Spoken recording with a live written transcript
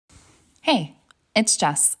Hey, it's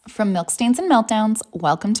Jess from Milk Stains and Meltdowns.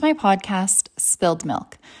 Welcome to my podcast, Spilled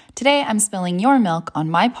Milk. Today, I'm spilling your milk on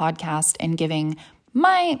my podcast and giving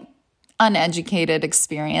my uneducated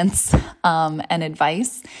experience and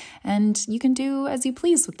advice, and you can do as you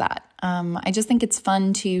please with that. I just think it's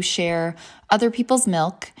fun to share other people's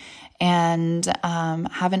milk and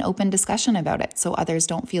have an open discussion about it so others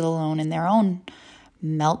don't feel alone in their own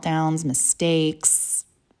meltdowns, mistakes,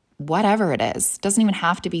 whatever it is. It doesn't even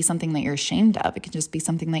have to be something that you're ashamed of. It can just be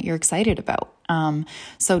something that you're excited about.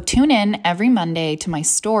 So tune in every Monday to my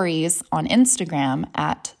stories on Instagram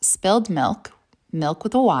at Spilled Milk, milk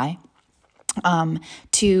with a Y,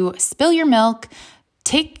 to spill your milk,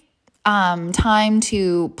 take time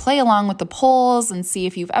to play along with the polls and see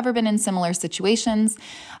if you've ever been in similar situations.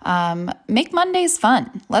 Make Mondays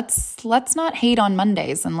fun. Let's not hate on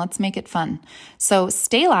Mondays and let's make it fun. So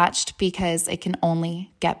stay latched because it can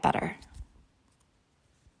only get better.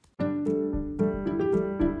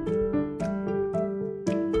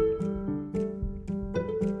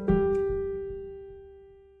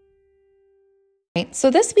 So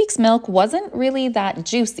this week's milk wasn't really that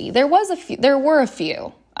juicy. There were a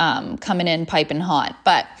few coming in piping hot,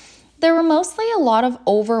 but there were mostly a lot of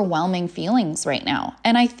overwhelming feelings right now.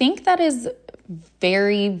 And I think that is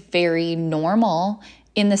very, very normal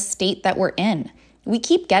in the state that we're in. We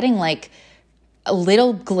keep getting like a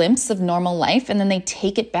little glimpse of normal life and then they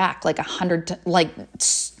take it back like 100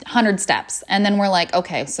 steps. And then we're like,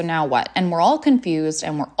 okay, so now what? And we're all confused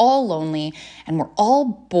and we're all lonely and we're all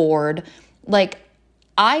bored. Like,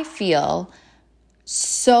 I feel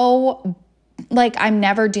so like I'm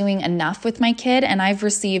never doing enough with my kid. And I've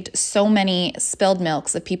received so many spilled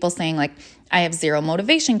milks of people saying like, I have zero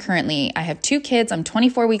motivation currently. I have 2 kids. I'm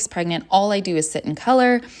 24 weeks pregnant. All I do is sit and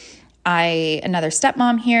color. Another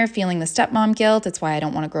stepmom here, feeling the stepmom guilt. It's why I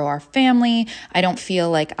don't want to grow our family. I don't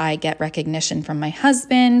feel like I get recognition from my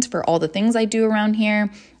husband for all the things I do around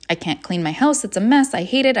here. I can't clean my house. It's a mess. I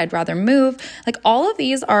hate it. I'd rather move. Like all of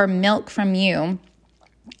these are milk from you.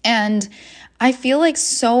 And I feel like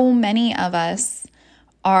so many of us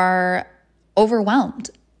are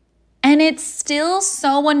overwhelmed. And it's still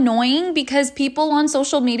so annoying because people on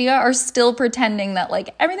social media are still pretending that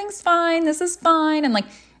like everything's fine, this is fine. And like,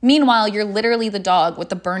 meanwhile, you're literally the dog with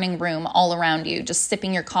the burning room all around you, just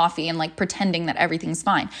sipping your coffee and like pretending that everything's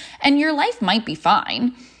fine. And your life might be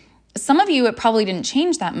fine. Some of you, it probably didn't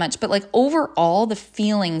change that much, but like overall, the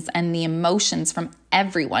feelings and the emotions from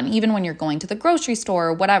everyone, even when you're going to the grocery store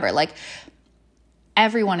or whatever, like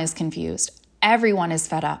everyone is confused. Everyone is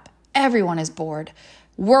fed up. Everyone is bored.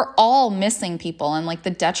 We're all missing people. And like the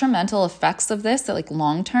detrimental effects of this, like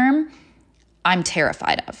long term, I'm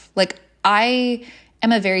terrified of. Like I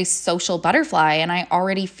am a very social butterfly and I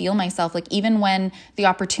already feel myself like even when the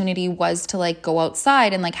opportunity was to like go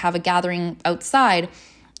outside and like have a gathering outside,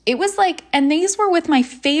 it was like, and these were with my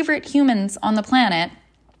favorite humans on the planet.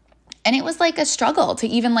 And it was like a struggle to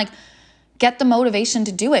even like get the motivation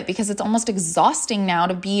to do it because it's almost exhausting now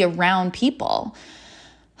to be around people.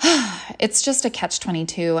 It's just a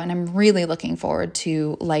catch-22 and I'm really looking forward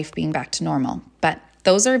to life being back to normal. But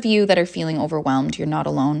those of you that are feeling overwhelmed, you're not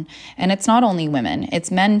alone. And it's not only women, it's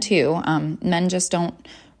men too. Men just don't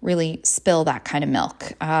really spill that kind of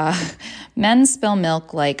milk. Men spill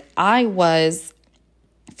milk like I was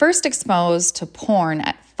first exposed to porn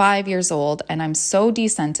at 5 years old, and I'm so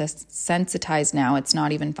desensitized now, it's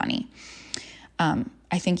not even funny.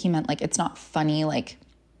 I think he meant like, it's not funny, like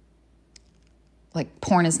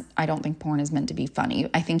porn is, I don't think porn is meant to be funny.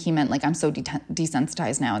 I think he meant like, I'm so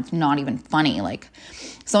desensitized now, it's not even funny. Like,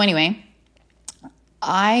 so anyway,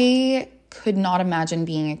 I could not imagine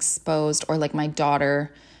being exposed or like my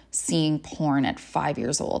daughter seeing porn at 5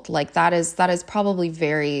 years old. Like that is probably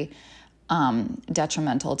very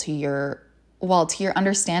detrimental to your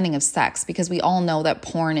understanding of sex, because we all know that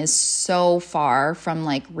porn is so far from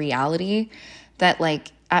like reality that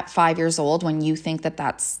like at 5 years old, when you think that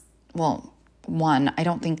that's, well, one, I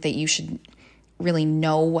don't think that you should really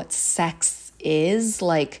know what sex is.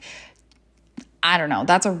 Like, I don't know.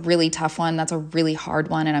 That's a really tough one. That's a really hard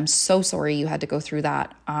one. And I'm so sorry you had to go through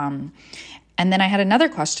that. And then I had another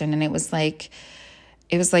question and it was like,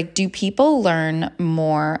 do people learn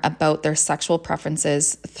more about their sexual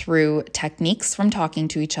preferences through techniques from talking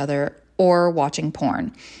to each other or watching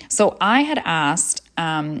porn? So I had asked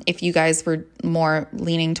if you guys were more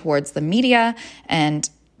leaning towards the media and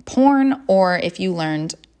porn, or if you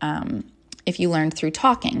learned through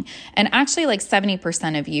talking. And actually like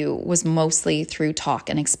 70% of you was mostly through talk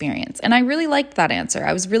and experience. And I really liked that answer.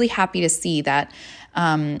 I was really happy to see that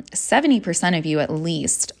 70% of you at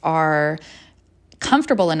least are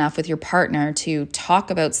comfortable enough with your partner to talk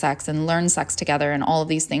about sex and learn sex together and all of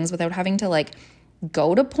these things without having to like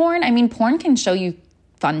go to porn. I mean, porn can show you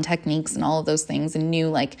fun techniques and all of those things and new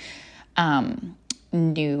like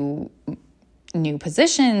new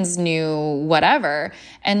positions, new whatever,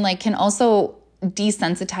 and like can also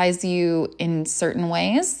desensitize you in certain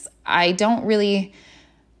ways. I don't really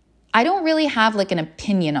have like an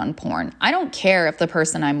opinion on porn. I don't care if the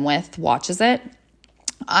person I'm with watches it.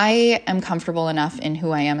 I am comfortable enough in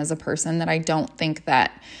who I am as a person that I don't think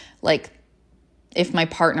that like if my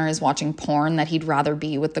partner is watching porn that he'd rather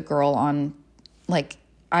be with the girl on like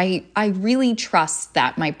I really trust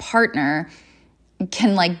that my partner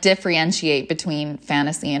can like differentiate between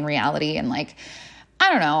fantasy and reality. And like,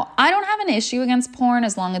 I don't know, I don't have an issue against porn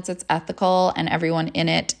as long as it's ethical and everyone in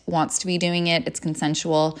it wants to be doing it. It's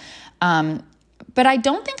consensual. But I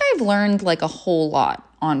don't think I've learned like a whole lot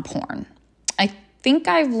on porn. I think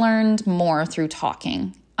I've learned more through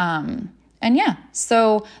talking. And yeah,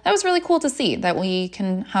 so that was really cool to see that we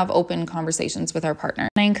can have open conversations with our partner.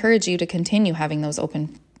 And I encourage you to continue having those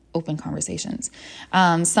open conversations.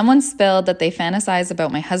 Someone spilled that they fantasize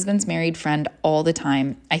about my husband's married friend all the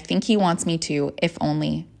time. I think he wants me to, if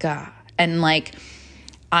only God. And like,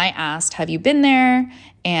 I asked, have you been there?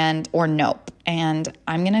 Or nope. And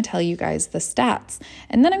I'm going to tell you guys the stats.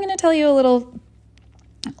 And then I'm going to tell you a little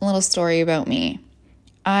story about me.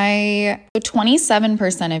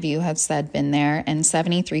 27% of you have said been there and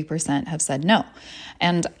 73% have said no.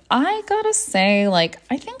 And I gotta say, like,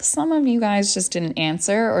 I think some of you guys just didn't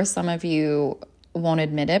answer or some of you won't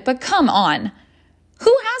admit it, but come on.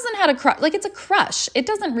 Who hasn't had a crush? Like, it's a crush. It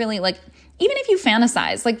doesn't really, like, even if you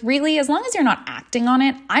fantasize, like, really, as long as you're not acting on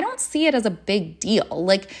it, I don't see it as a big deal.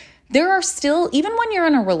 Like, there are still, even when you're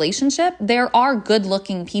in a relationship, there are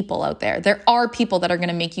good-looking people out there. There are people that are going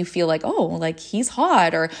to make you feel like, oh, like he's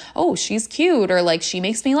hot, or oh, she's cute, or like she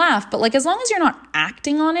makes me laugh. But like as long as you're not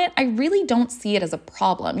acting on it, I really don't see it as a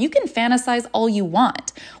problem. You can fantasize all you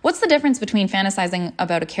want. What's the difference between fantasizing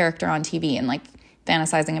about a character on TV and like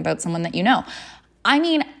fantasizing about someone that you know? I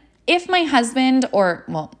mean, if my husband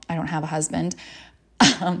well, I don't have a husband.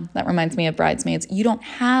 That reminds me of Bridesmaids. You don't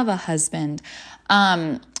have a husband.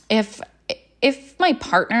 If my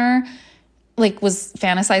partner like was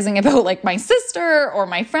fantasizing about like my sister or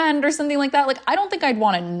my friend or something like that, like I don't think I'd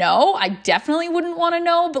want to know. I definitely wouldn't want to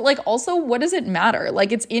know, but like also what does it matter?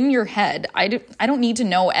 Like it's in your head. I don't need to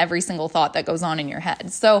know every single thought that goes on in your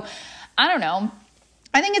head. So I don't know.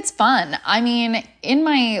 I think it's fun. I mean, in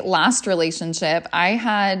my last relationship,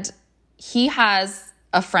 he has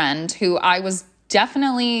a friend who I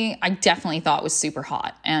definitely thought was super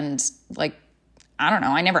hot and like, I don't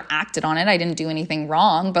know. I never acted on it. I didn't do anything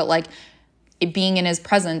wrong, but like it being in his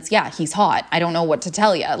presence, yeah, he's hot. I don't know what to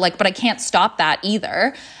tell you. Like, but I can't stop that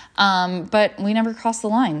either. But we never crossed the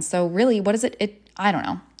line. So really, what is it? I don't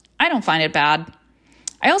know. I don't find it bad.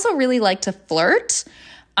 I also really like to flirt.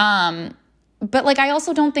 But like, I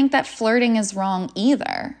also don't think that flirting is wrong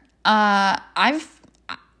either. I've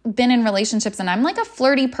been in relationships and I'm like a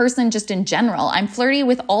flirty person just in general. I'm flirty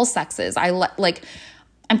with all sexes.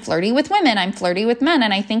 I'm flirty with women, I'm flirty with men,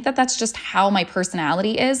 and I think that that's just how my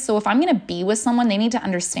personality is. So if I'm going to be with someone, they need to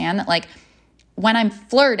understand that like when I'm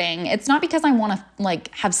flirting, it's not because I want to like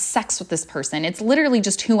have sex with this person. It's literally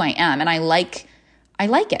just who I am, and I like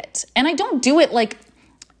it. And I don't do it like,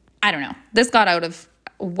 I don't know. This got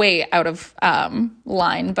way out of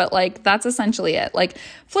line, but like that's essentially it. Like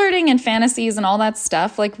flirting and fantasies and all that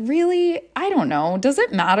stuff, like really, I don't know. Does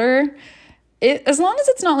it matter? As long as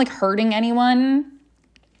it's not like hurting anyone,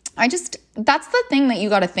 that's the thing that you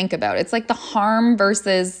got to think about. It's like the harm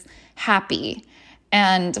versus happy,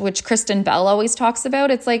 and which Kristen Bell always talks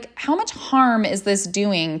about. It's like, how much harm is this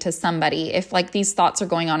doing to somebody if like these thoughts are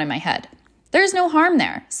going on in my head? There's no harm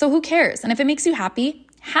there. So who cares? And if it makes you happy,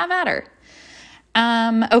 have at her.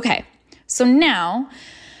 Okay. So now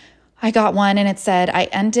I got one and it said, I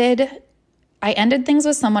ended things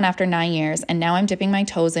with someone after 9 years and now I'm dipping my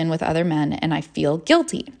toes in with other men and I feel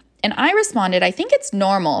guilty. And I responded, I think it's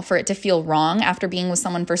normal for it to feel wrong after being with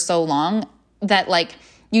someone for so long that like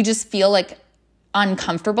you just feel like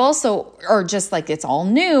uncomfortable. Or just like it's all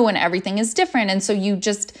new and everything is different. And so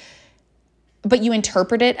but you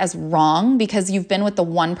interpret it as wrong because you've been with the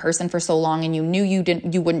one person for so long and you knew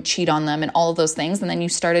you wouldn't cheat on them and all of those things. And then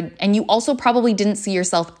and you also probably didn't see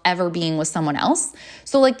yourself ever being with someone else.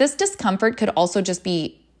 So like this discomfort could also just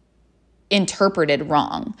be interpreted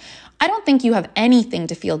wrong. I don't think you have anything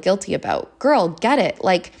to feel guilty about. Girl, get it.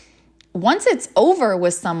 Like once it's over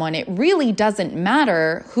with someone, it really doesn't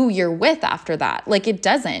matter who you're with after that. Like it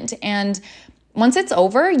doesn't. And Once it's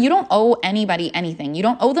over, you don't owe anybody anything. You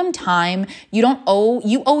don't owe them time. You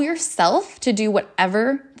owe yourself to do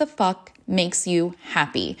whatever the fuck makes you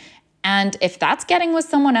happy. And if that's getting with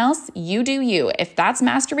someone else, you do you. If that's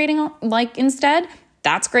masturbating like instead,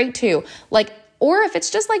 that's great too. Like, or if it's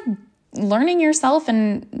just like learning yourself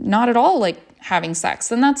and not at all like having sex,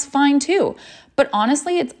 then that's fine too. But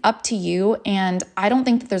honestly, it's up to you. And I don't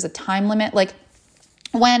think that there's a time limit. Like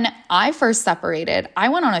when I first separated, I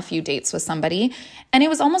went on a few dates with somebody and it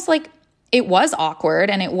was almost like it was awkward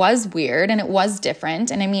and it was weird and it was different.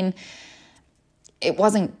 And I mean, it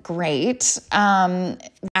wasn't great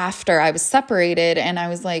after I was separated and I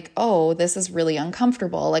was like, oh, this is really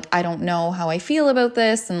uncomfortable. Like, I don't know how I feel about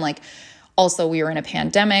this. And like, also we were in a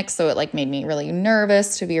pandemic. So it like made me really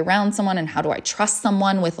nervous to be around someone. And how do I trust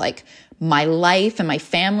someone with like my life and my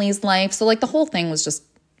family's life? So like the whole thing was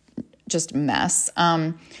just a mess.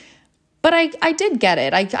 But I did get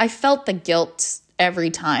it. I felt the guilt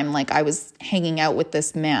every time like I was hanging out with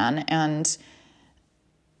this man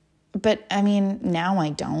but I mean, now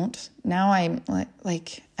I don't. Now I'm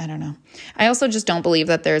like, I don't know. I also just don't believe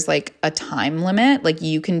that there's like a time limit. Like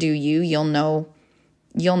you can do you, you'll know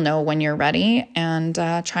when you're ready and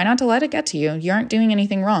try not to let it get to you. You aren't doing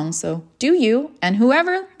anything wrong. So do you and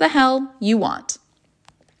whoever the hell you want.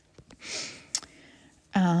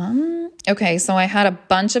 Okay, so I had a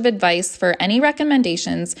bunch of advice for any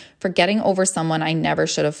recommendations for getting over someone I never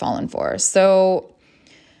should have fallen for. So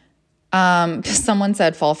someone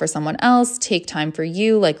said, fall for someone else, take time for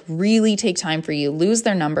you, like really take time for you, lose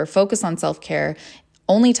their number, focus on self-care.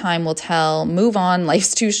 Only time will tell, move on,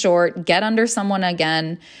 life's too short, get under someone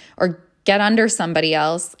again, or get under somebody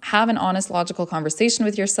else, have an honest, logical conversation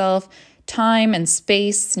with yourself, time and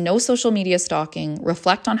space, no social media stalking,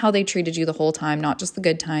 reflect on how they treated you the whole time, not just the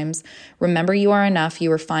good times. Remember you are enough. You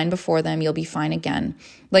were fine before them. You'll be fine again.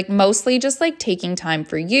 Like mostly just like taking time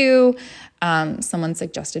for you. Someone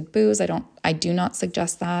suggested booze. I do not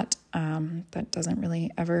suggest that. That doesn't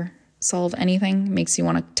really ever solve anything. Makes you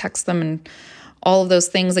want to text them and all of those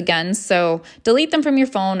things again. So delete them from your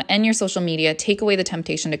phone and your social media. Take away the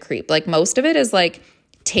temptation to creep. Like most of it is like,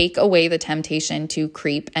 take away the temptation to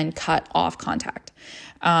creep and cut off contact.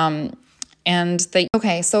 So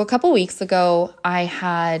a couple weeks ago, I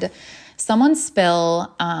had someone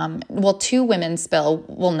spill, two women spill.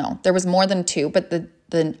 Well, no, there was more than two, but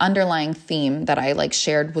the underlying theme that I like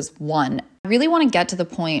shared was one. I really want to get to the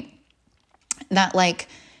point that like,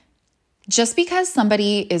 just because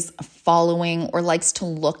somebody is following or likes to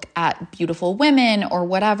look at beautiful women or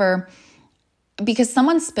whatever, because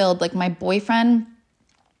someone spilled, like my boyfriend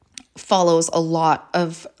follows a lot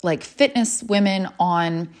of like fitness women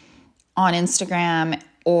on Instagram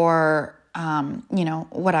or,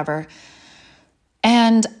 whatever.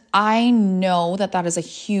 And I know that is a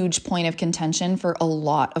huge point of contention for a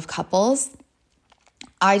lot of couples.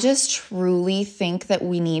 I just truly think that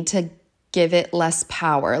we need to give it less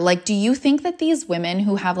power. Like, do you think that these women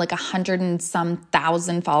who have like 100 and some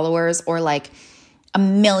thousand followers or like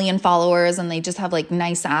 1 million followers and they just have like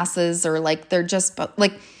nice asses or like they're just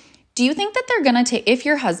like, do you think that they're going to take, if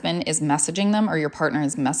your husband is messaging them or your partner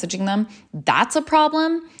is messaging them, that's a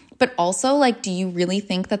problem? But also like, do you really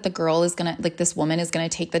think that the girl is going to, like this woman is going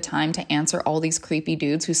to take the time to answer all these creepy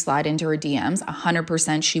dudes who slide into her DMs?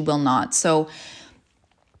 100% she will not. So,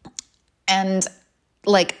 and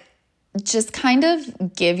like, just kind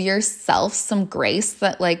of give yourself some grace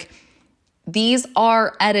that like, these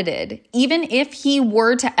are edited. Even if he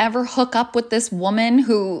were to ever hook up with this woman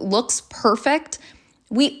who looks perfect,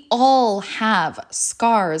 we all have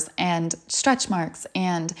scars and stretch marks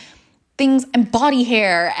and things and body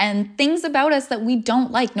hair and things about us that we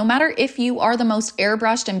don't like. No matter if you are the most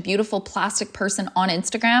airbrushed and beautiful plastic person on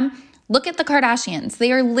Instagram, look at the Kardashians.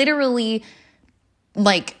 They are literally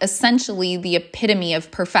like essentially the epitome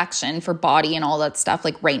of perfection for body and all that stuff.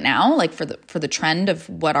 Like right now, like for the trend of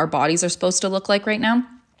what our bodies are supposed to look like right now.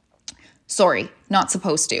 Sorry, not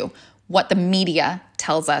supposed to. What the media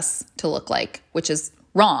tells us to look like, which is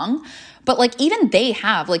wrong. But like even they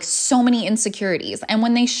have like so many insecurities. And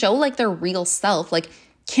when they show like their real self, like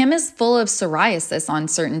Kim is full of psoriasis on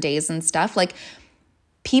certain days and stuff. Like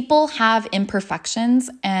people have imperfections.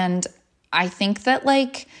 And I think that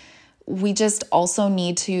like we just also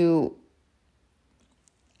need to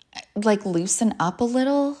like loosen up a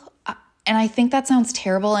little. And I think that sounds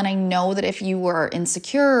terrible. And I know that if you are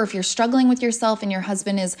insecure or if you're struggling with yourself and your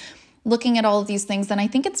husband is looking at all of these things, then I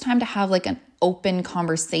think it's time to have like an open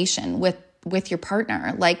conversation with your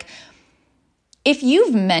partner. Like if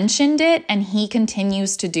you've mentioned it and he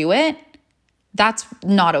continues to do it, that's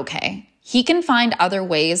not okay. He can find other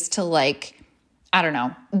ways to like I don't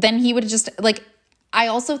know. Then he would just like, I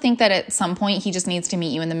also think that at some point he just needs to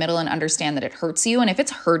meet you in the middle and understand that it hurts you. And if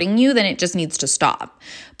it's hurting you, then it just needs to stop.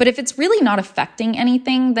 But if it's really not affecting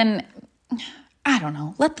anything, then I don't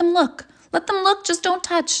know. Let them look. Let them look. Just don't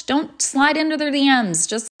touch. Don't slide into their DMs.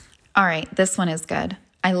 Just, all right, this one is good.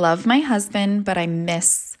 I love my husband, but I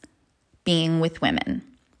miss being with women.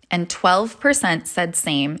 And 12% said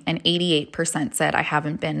same, and 88% said I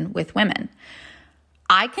haven't been with women.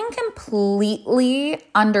 I can completely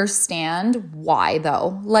understand why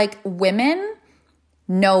though. Like women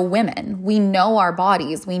know women. We know our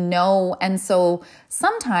bodies. We know. And so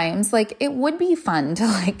sometimes like it would be fun to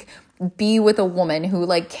like be with a woman who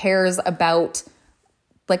like cares about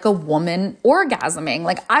like a woman orgasming.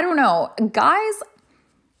 Like, I don't know, guys,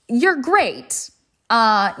 you're great.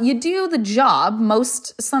 You do the job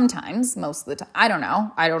most of the time. I don't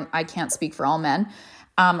know. I can't speak for all men.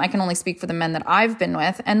 I can only speak for the men that I've been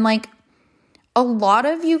with. And like a lot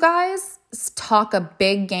of you guys talk a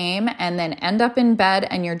big game and then end up in bed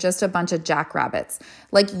and you're just a bunch of jackrabbits.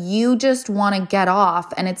 Like you just want to get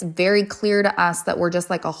off, and it's very clear to us that we're just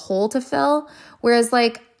like a hole to fill. Whereas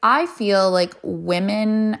like I feel like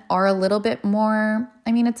women are a little bit more,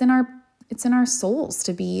 I mean, it's in our souls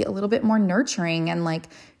to be a little bit more nurturing and like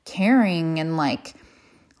caring and like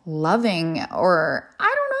loving, or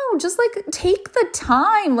I don't know, just like take the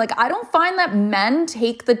time. Like I don't find that men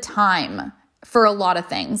take the time for a lot of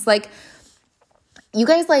things. Like you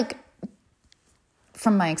guys, like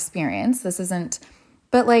from my experience, this isn't,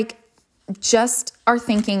 but like just are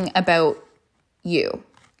thinking about you.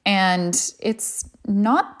 And it's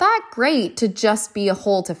not that great to just be a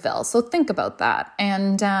hole to fill. So think about that.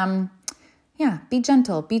 And yeah, be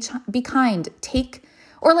gentle, be kind,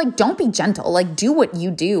 or like, don't be gentle, like do what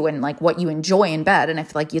you do and like what you enjoy in bed. And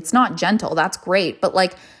if like, it's not gentle, that's great. But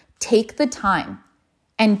like, take the time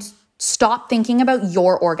and stop thinking about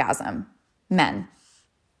your orgasm, men,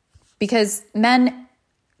 because men,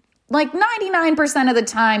 like 99% of the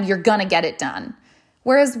time, you're going to get it done.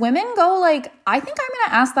 Whereas women go like, I think I'm going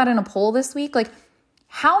to ask that in a poll this week. Like,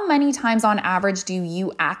 how many times on average do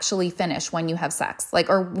you actually finish when you have sex? Like,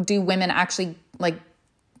 or do women actually like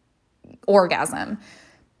orgasm?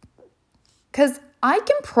 Because I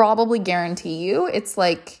can probably guarantee you it's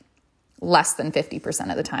like less than 50%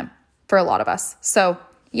 of the time for a lot of us. So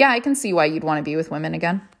yeah, I can see why you'd want to be with women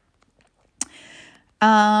again.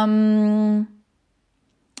 I'm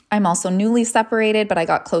also newly separated, but I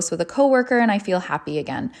got close with a coworker and I feel happy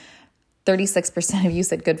again. 36% of you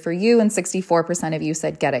said good for you, and 64% of you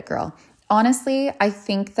said get it, girl. Honestly, I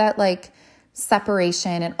think that like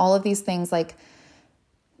separation and all of these things, like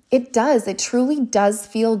it truly does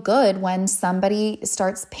feel good when somebody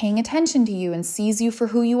starts paying attention to you and sees you for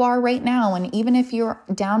who you are right now. And even if you're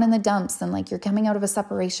down in the dumps and like you're coming out of a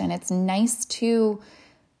separation, it's nice to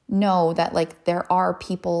know that like there are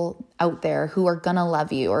people out there who are gonna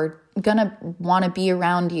love you or gonna want to be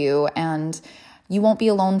around you, and you won't be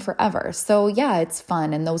alone forever. So yeah, it's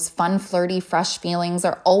fun. And those fun, flirty, fresh feelings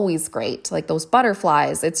are always great. Like those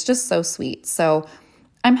butterflies, it's just so sweet. So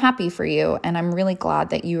I'm happy for you. And I'm really glad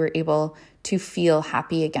that you were able to feel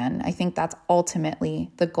happy again. I think that's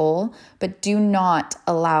ultimately the goal, but do not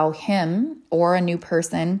allow him or a new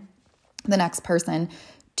person, the next person,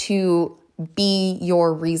 to be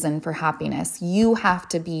your reason for happiness. You have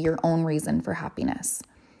to be your own reason for happiness.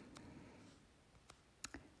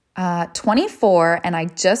 24, and I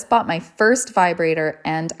just bought my first vibrator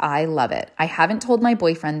and I love it. I haven't told my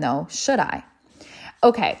boyfriend though. Should I?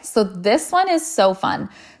 Okay, so this one is so fun.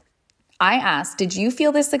 I asked, did you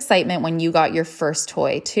feel this excitement when you got your first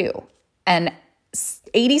toy too? And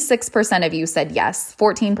 86% of you said yes,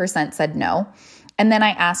 14% said no. And then I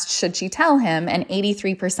asked, should she tell him? And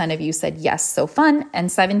 83% of you said yes, so fun. And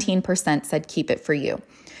 17% said keep it for you.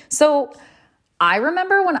 So I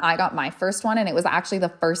remember when I got my first one, and it was actually the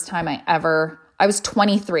first time I was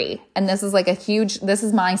 23. And this is like this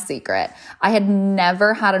is my secret. I had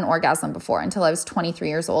never had an orgasm before until I was 23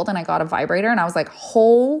 years old, and I got a vibrator and I was like,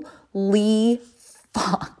 holy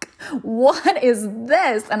fuck, what is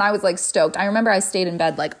this? And I was like stoked. I remember I stayed in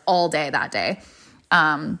bed like all day that day.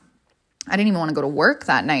 I didn't even want to go to work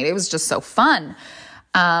that night. It was just so fun.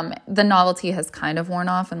 The novelty has kind of worn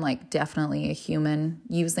off, and like definitely a human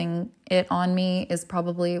using it on me is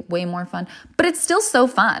probably way more fun, but it's still so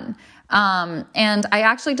fun. And I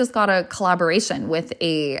actually just got a collaboration with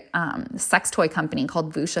a sex toy company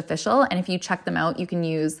called Voosh Official. And if you check them out, you can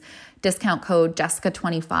use discount code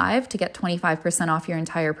Jessica25 to get 25% off your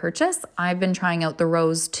entire purchase. I've been trying out the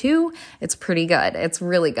Rose 2. It's pretty good. It's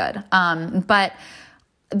really good. But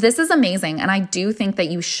this is amazing. And I do think that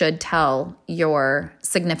you should tell your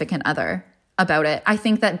significant other about it. I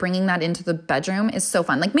think that bringing that into the bedroom is so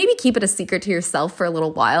fun. Like maybe keep it a secret to yourself for a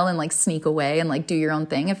little while and like sneak away and like do your own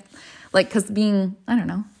thing. If like, cause being, I don't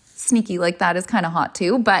know, sneaky like that is kind of hot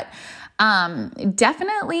too, but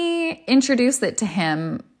definitely introduce it to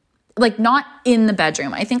him, like not in the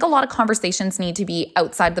bedroom. I think a lot of conversations need to be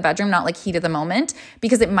outside the bedroom, not like heat of the moment,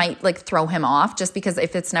 because it might like throw him off just because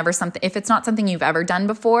if it's not something you've ever done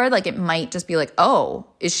before, like it might just be like, oh,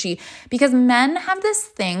 is she, because men have this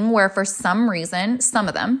thing where for some reason, some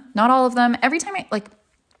of them, not all of them, every time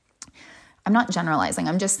I'm not generalizing.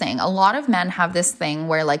 I'm just saying a lot of men have this thing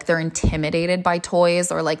where like they're intimidated by toys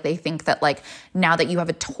or like they think that like now that you have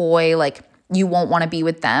a toy, like you won't want to be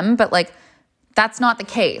with them. But like, that's not the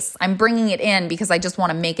case. I'm bringing it in because I just want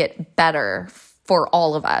to make it better for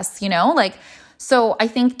all of us, you know? Like, so I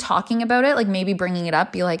think talking about it, like maybe bringing it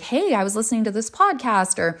up, be like, hey, I was listening to this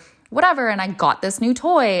podcast or whatever, and I got this new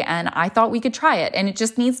toy and I thought we could try it. And it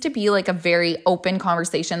just needs to be like a very open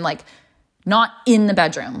conversation, like not in the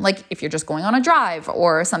bedroom. Like if you're just going on a drive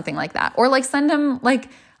or something like that, or like send him like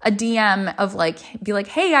a DM of like, be like,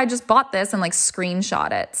 hey, I just bought this and like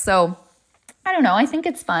screenshot it. So I don't know. I think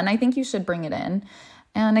it's fun. I think you should bring it in.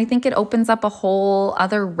 And I think it opens up a whole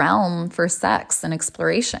other realm for sex and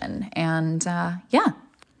exploration. And yeah.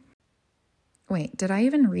 Wait, did I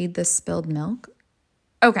even read this spilled milk?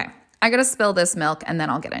 Okay, I got to spill this milk and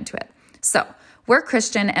then I'll get into it. So we're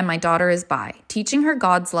Christian and my daughter is bi. Teaching her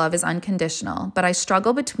God's love is unconditional, but I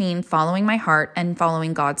struggle between following my heart and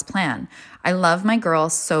following God's plan. I love my girl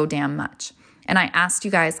so damn much. And I asked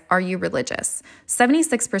you guys, are you religious?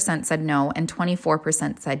 76% said no and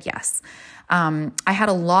 24% said yes. I had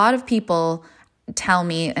a lot of people tell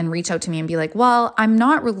me and reach out to me and be like, well, I'm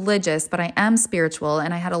not religious, but I am spiritual.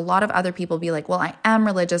 And I had a lot of other people be like, well, I am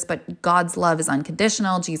religious, but God's love is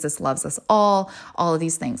unconditional. Jesus loves us all of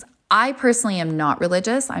these things. I personally am not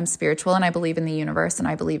religious. I'm spiritual and I believe in the universe and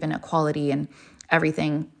I believe in equality and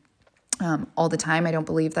everything all the time. I don't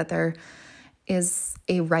believe that there is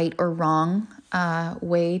a right or wrong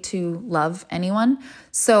way to love anyone.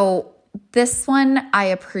 So this one, I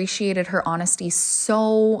appreciated her honesty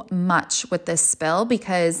so much with this spill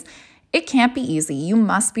because it can't be easy. You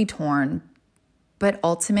must be torn. But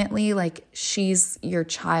ultimately, like, she's your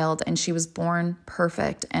child and she was born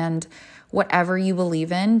perfect. And whatever you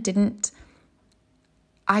believe in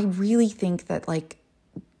I really think that like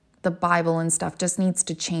the Bible and stuff just needs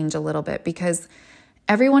to change a little bit because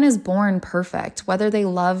everyone is born perfect, whether they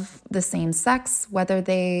love the same sex, whether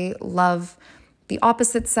they love the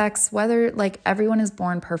opposite sex, whether like everyone is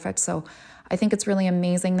born perfect. So I think it's really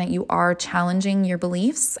amazing that you are challenging your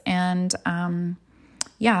beliefs and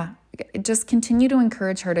just continue to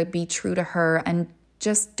encourage her to be true to her and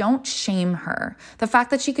just don't shame her. The fact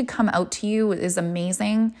that she could come out to you is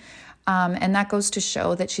amazing. And that goes to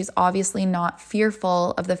show that she's obviously not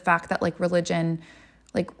fearful of the fact that like religion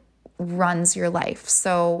like runs your life.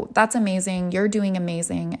 So that's amazing. You're doing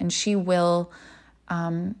amazing. And she will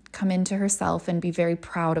come into herself and be very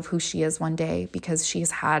proud of who she is one day because she's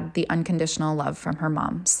had the unconditional love from her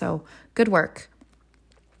mom. So good work.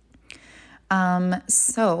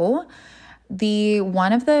 So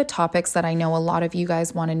one of the topics that I know a lot of you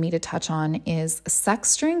guys wanted me to touch on is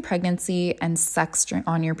sex during pregnancy and sex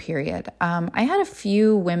on your period. I had a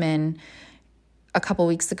few women a couple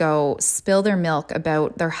weeks ago spill their milk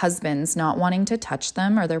about their husbands not wanting to touch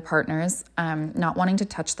them or their partners not wanting to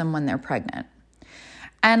touch them when they're pregnant.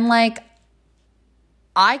 And like,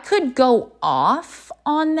 I could go off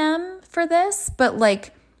on them for this, but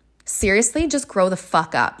like, seriously, just grow the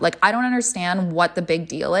fuck up. Like, I don't understand what the big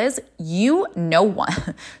deal is. No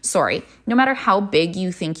matter how big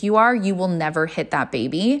you think you are, you will never hit that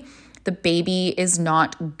baby. The baby is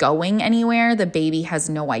not going anywhere. The baby has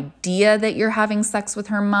no idea that you're having sex with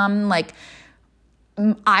her mom. Like,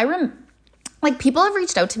 people have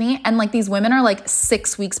reached out to me and like these women are like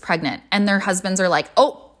 6 weeks pregnant and their husbands are like,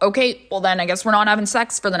 oh, okay, well then I guess we're not having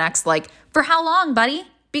sex for the next, like, for how long, buddy?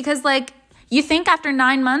 Because like, you think after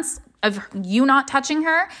 9 months of you not touching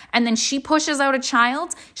her and then she pushes out a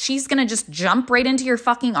child, she's going to just jump right into your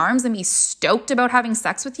fucking arms and be stoked about having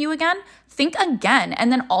sex with you again? Think again.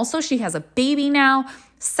 And then also she has a baby now.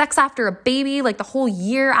 Sex after a baby, like the whole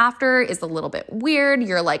year after is a little bit weird.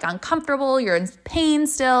 You're like uncomfortable. You're in pain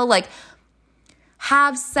still. Like,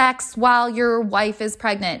 have sex while your wife is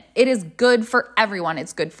pregnant. It is good for everyone.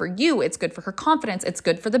 It's good for you. It's good for her confidence. It's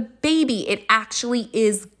good for the baby. It actually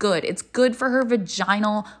is good. It's good for her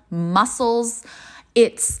vaginal muscles.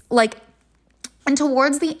 It's like, and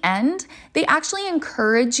towards the end, they actually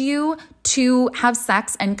encourage you to have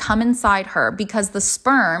sex and come inside her because the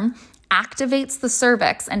sperm activates the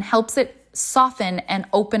cervix and helps it soften and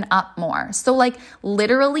open up more. So like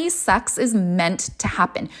literally sex is meant to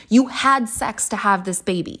happen. You had sex to have this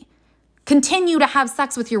baby. Continue to have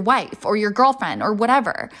sex with your wife or your girlfriend or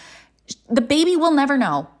whatever. The baby will never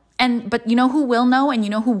know. But you know who will know, and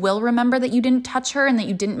you know who will remember that you didn't touch her and that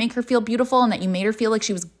you didn't make her feel beautiful and that you made her feel like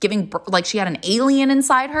she was like she had an alien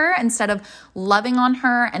inside her instead of loving on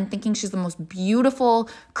her and thinking she's the most beautiful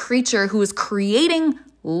creature who is creating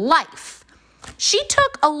life. She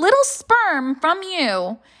took a little sperm from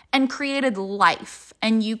you and created life,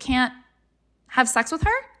 and you can't have sex with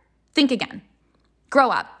her? Think again.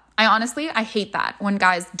 Grow up. I hate that when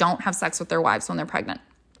guys don't have sex with their wives when they're pregnant.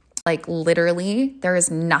 Like literally, there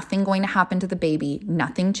is nothing going to happen to the baby.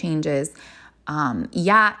 Nothing changes. In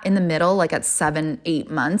the middle, like at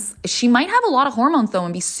 7-8 months, she might have a lot of hormones though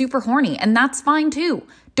and be super horny, and that's fine too.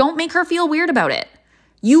 Don't make her feel weird about it.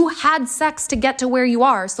 You had sex to get to where you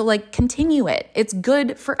are, so like continue it. It's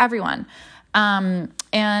good for everyone.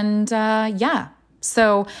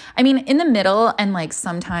 So, I mean, in the middle, and like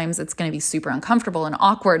sometimes it's going to be super uncomfortable and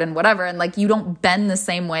awkward and whatever. And like you don't bend the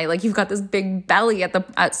same way. Like you've got this big belly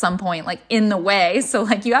at some point, like in the way. So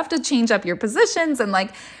like you have to change up your positions and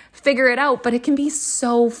like figure it out. But it can be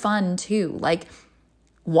so fun too. Like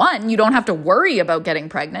one, you don't have to worry about getting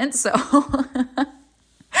pregnant. So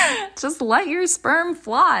just let your sperm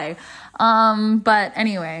fly. But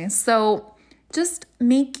anyway, so just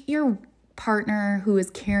make your partner who is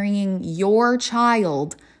carrying your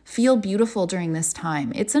child feel beautiful during this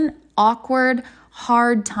time. It's an awkward,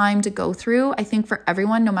 hard time to go through, I think, for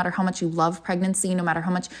everyone, no matter how much you love pregnancy, no matter how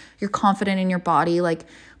much you're confident in your body. Like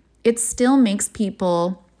it still makes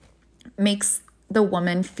the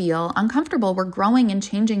woman feel uncomfortable. We're growing and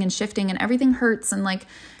changing and shifting and everything hurts. And like,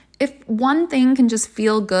 if one thing can just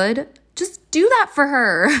feel good, just do that for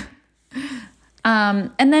her.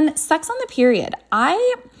 And then sex on the period.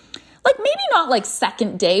 Like maybe not like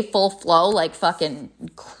second day full flow, like fucking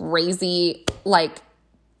crazy, like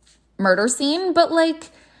murder scene, but even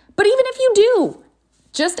if you do,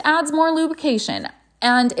 just adds more lubrication,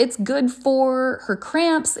 and it's good for her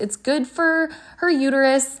cramps. It's good for her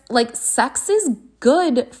uterus. Like sex is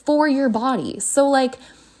good for your body. So like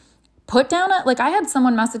put down I had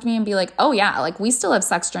someone message me and be like, oh yeah, like we still have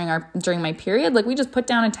sex during my period. Like we just put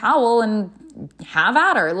down a towel and have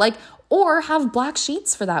at her. Like, or have black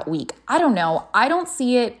sheets for that week. I don't know. I don't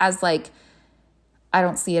see it as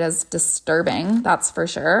disturbing. That's for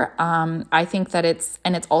sure. I think that it's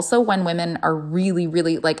also when women are really,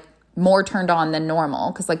 really like more turned on than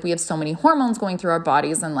normal. Cause like we have so many hormones going through our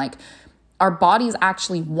bodies, and like our bodies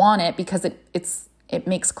actually want it because it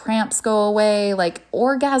makes cramps go away. Like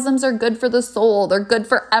orgasms are good for the soul. They're good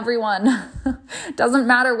for everyone. Doesn't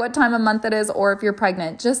matter what time of month it is or if you're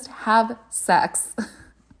pregnant, just have sex.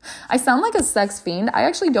 I sound like a sex fiend. I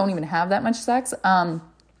actually don't even have that much sex. Well,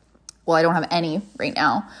 I don't have any right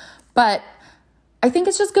now, but I think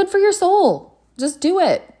it's just good for your soul. Just do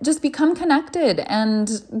it. Just become connected and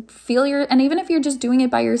and even if you're just doing it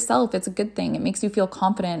by yourself, it's a good thing. It makes you feel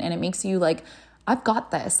confident, and it makes you like, I've got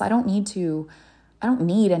this. I don't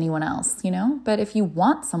need anyone else, you know? But if you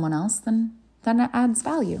want someone else, then it adds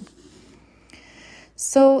value.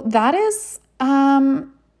 So that is,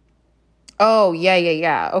 oh,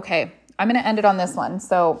 yeah. Okay. I'm going to end it on this one.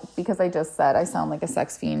 So, because I just said I sound like a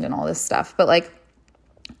sex fiend and all this stuff, but like,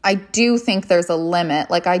 I do think there's a limit.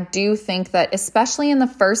 Like, I do think that especially in the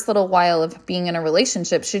first little while of being in a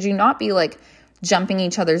relationship, should you not be like jumping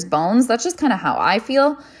each other's bones? That's just kind of how I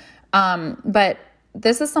feel. But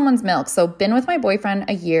this is someone's Mylk. So been with my boyfriend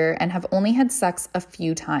a year and have only had sex a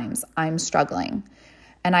few times. I'm struggling.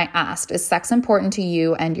 And I asked, is sex important to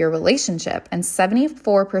you and your relationship? And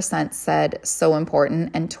 74% said so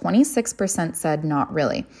important, and 26% said not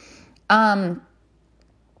really.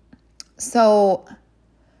 So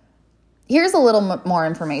here's a little more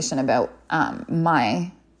information about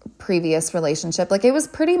my previous relationship. Like it was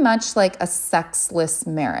pretty much like a sexless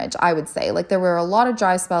marriage, I would say. Like there were a lot of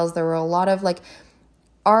dry spells. There were a lot of like,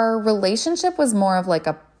 our relationship was more of like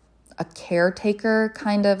a caretaker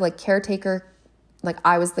kind of like caretaker. Like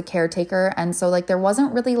I was the caretaker. And so like there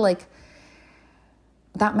wasn't really like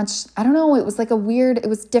that much, I don't know. It was like it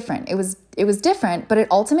was different. It was different, but it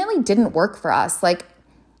ultimately didn't work for us. Like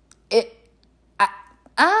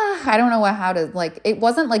I don't know how to like, it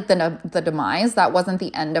wasn't like the demise. That wasn't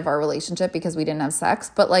the end of our relationship because we didn't have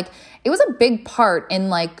sex, but like it was a big part in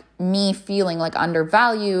like me feeling like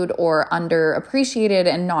undervalued or underappreciated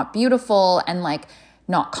and not beautiful and like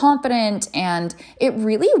not confident. And it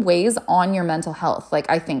really weighs on your mental health. Like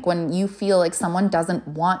I think when you feel like someone doesn't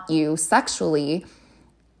want you sexually,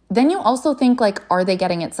 then you also think like, are they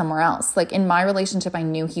getting it somewhere else? Like in my relationship, I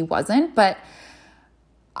knew he wasn't, but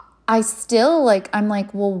I still like, I'm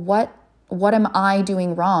like, well, what am I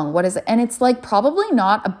doing wrong? What is it? And it's like, probably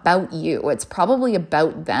not about you. It's probably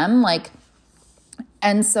about them. Like,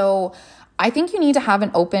 and so I think you need to have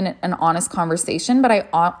an open and honest conversation, but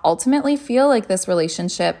I ultimately feel like this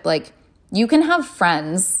relationship, like you can have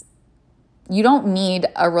friends. You don't need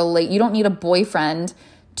you don't need a boyfriend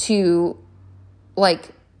to like,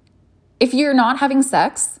 if you're not having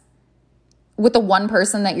sex with the one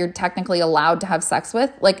person that you're technically allowed to have sex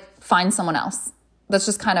with, like find someone else. That's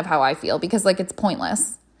just kind of how I feel, because like it's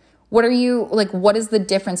pointless. What is the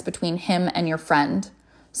difference between him and your friend?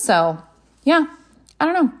 So yeah, I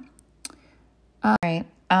don't know. All right.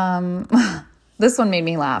 This one made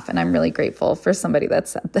me laugh, and I'm really grateful for somebody that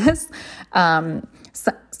said this.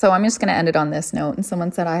 So I'm just going to end it on this note. And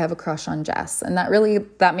someone said, I have a crush on Jess. And that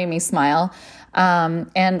made me smile.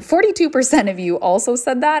 And 42% of you also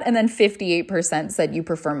said that. And then 58% said you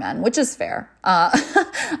prefer men, which is fair.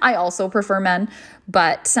 I also prefer men,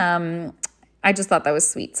 but I just thought that was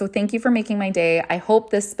sweet. So thank you for making my day. I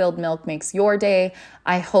hope this spilled milk makes your day.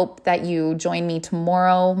 I hope that you join me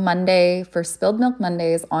tomorrow, Monday, for Spilled Milk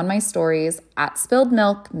Mondays on my stories at Spilled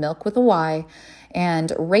Milk, milk with a Y,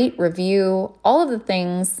 and rate, review, all of the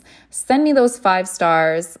things. Send me those 5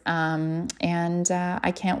 stars. And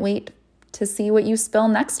I can't wait to see what you spill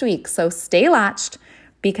next week. So stay latched,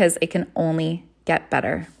 because it can only get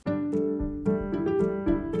better.